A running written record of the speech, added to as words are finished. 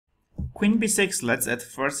Queen b6, let's at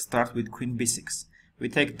first start with queen b6. We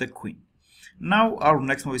take the queen. Now our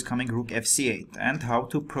next move is coming rook fc8, and how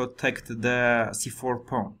to protect the c4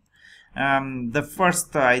 pawn. The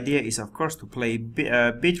first idea is of course to play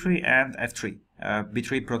b3 and f3.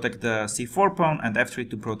 b3 protect the c4 pawn and f3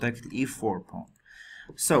 to protect e4 pawn.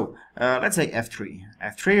 So let's say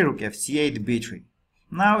f3, rook fc8, b3.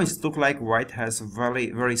 Now it looks like white has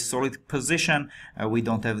very solid position. We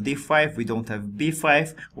don't have d5, we don't have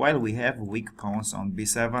b5, while we have weak pawns on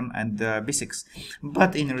b7 and b6.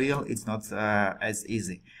 But in real, it's not as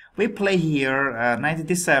easy. We play here knight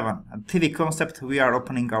d7. TV concept, we are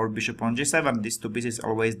opening our bishop on g7. These two pieces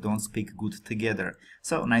always don't speak good together.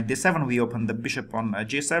 So knight d7, we open the bishop on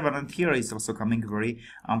g7, and here is also coming very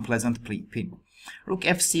unpleasant pin. Rook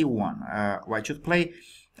fc1, white should play.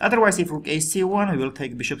 Otherwise, if rook ac1, we will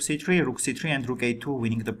take bishop c3, rook c3, and rook a2,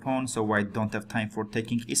 winning the pawn, so white don't have time for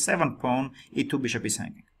taking e7 pawn, e2 bishop is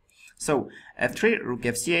hanging. So f3, rook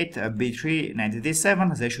fc8, b3, knight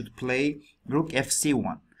d7, they should play rook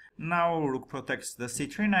fc1. Now rook protects the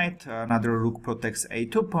c3 knight, another rook protects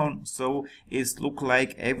a2 pawn, so it looks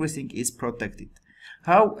like everything is protected.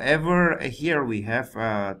 However, here we have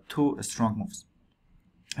two strong moves.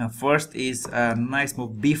 First is a nice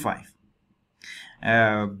move b5.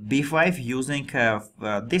 b5 using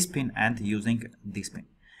this pin and using this pin.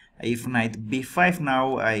 If knight b5,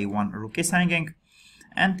 now a1 rook is hanging,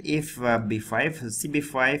 and if b5,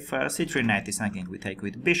 cb5, c3 knight is hanging, we take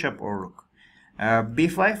with bishop or rook.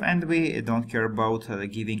 b5, and we don't care about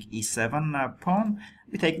giving e7 pawn,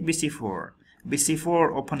 we take bc4.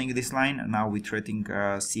 bc4 opening this line, now we're threatening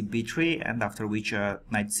cb3, and after which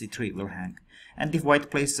knight c3 will hang. And if white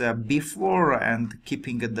plays b4 and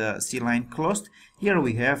keeping the c line closed, here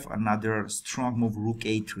we have another strong move, rook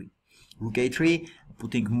a3. Rook a3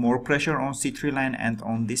 putting more pressure on c3 line and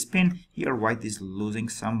on this pin. Here white is losing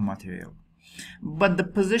some material. But the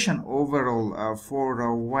position overall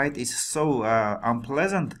for white is so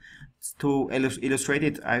unpleasant. To illustrate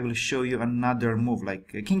it, I will show you another move like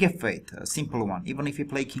king f8, a simple one. Even if you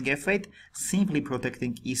play king f8, simply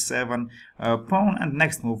protecting e7 pawn, and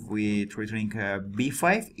next move we threatening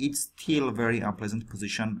b5, it's still very unpleasant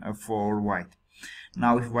position for white.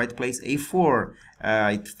 Now if white plays a4,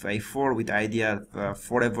 a4 with idea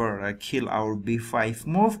forever kill our b5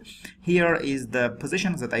 move. Here is the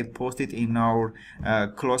positions that I posted in our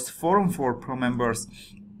closed forum for pro members.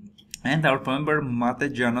 And our pro member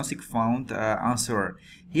Mate Janosik found answer.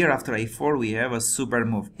 Here after a4 we have a super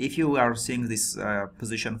move. If you are seeing this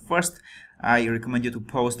position first, I recommend you to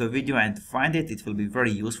pause the video and find it. It will be very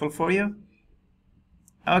useful for you.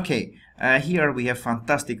 Okay, here we have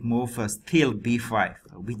fantastic move, still b5.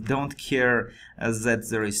 We don't care that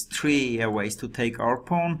there is three ways to take our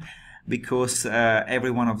pawn, because every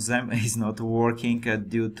one of them is not working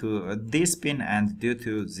due to this pin and due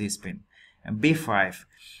to this pin. b5,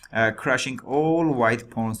 crushing all white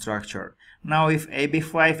pawn structure. Now if a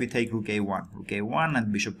b5, we take rook a1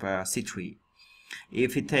 and bishop c3.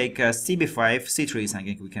 If we take cb5, c3 is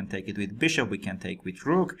hanging, we can take it with bishop, we can take with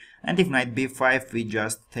rook, and if knight b5, we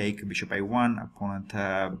just take bishop a1, opponent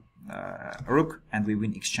rook, and we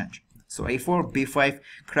win exchange. So a4, b5,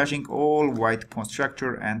 crushing all white pawn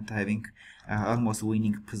structure and having almost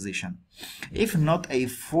winning position. If not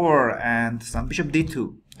a4 and some bishop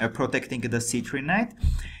d2, protecting the c3 knight,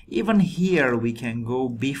 even here we can go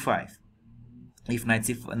b5. If knight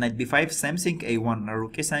b5, same thing, a1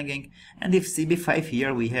 rook is hanging, and if cb5,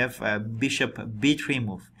 here we have bishop b3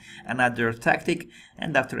 move, another tactic,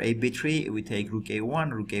 and after a b3 we take rook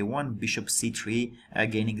a1, bishop c3,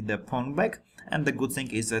 gaining the pawn back. And the good thing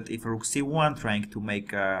is that if rook c1 trying to make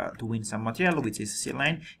to win some material, which is c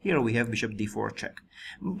line, here we have bishop d4 check.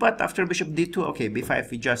 But after bishop d2, okay, b5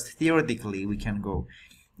 we just theoretically we can go.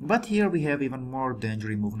 But here we have even more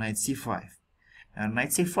dangerous move, knight c5. Knight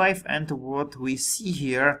c5, and what we see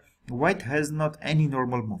here, white has not any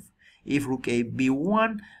normal move. If rook a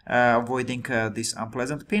b1, avoiding this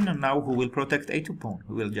unpleasant pin, and now who will protect a2 pawn?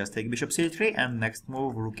 We will just take bishop c3, and next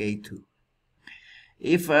move rook a2.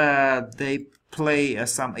 If they play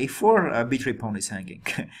some a4, b3 pawn is hanging,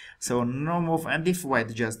 so no move. And if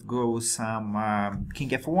white just goes some king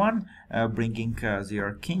f1, bringing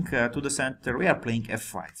their king to the center, we are playing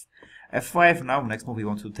f5. f5, now next move we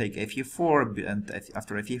want to take fe4, and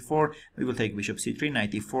after fe4 we will take bishop c3,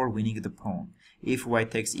 knight e4, winning the pawn. If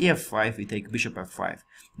white takes ef5, we take bishop f5.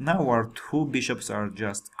 Now our two bishops are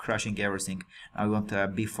just crushing everything. Now we want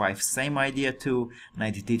b5, same idea too,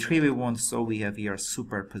 knight d3 we want, so we have here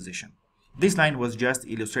super position. This line was just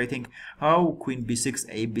illustrating how queen b6,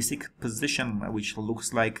 a b6 position, which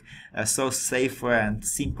looks like a so safe and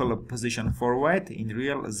simple position for white, in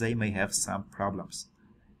real they may have some problems.